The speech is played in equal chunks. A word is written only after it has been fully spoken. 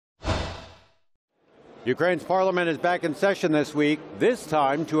Ukraine's parliament is back in session this week, this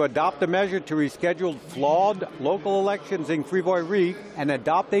time to adopt a measure to reschedule flawed local elections in Kryvyi Rih and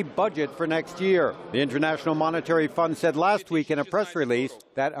adopt a budget for next year. The International Monetary Fund said last week in a press release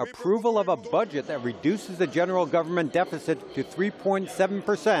that approval of a budget that reduces the general government deficit to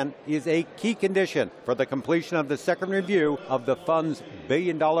 3.7% is a key condition for the completion of the second review of the fund's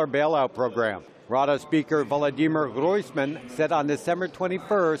billion-dollar bailout program. Rada Speaker Volodymyr Hroisman said on December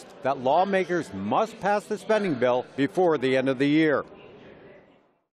 21st that lawmakers must pass the spending bill before the end of the year.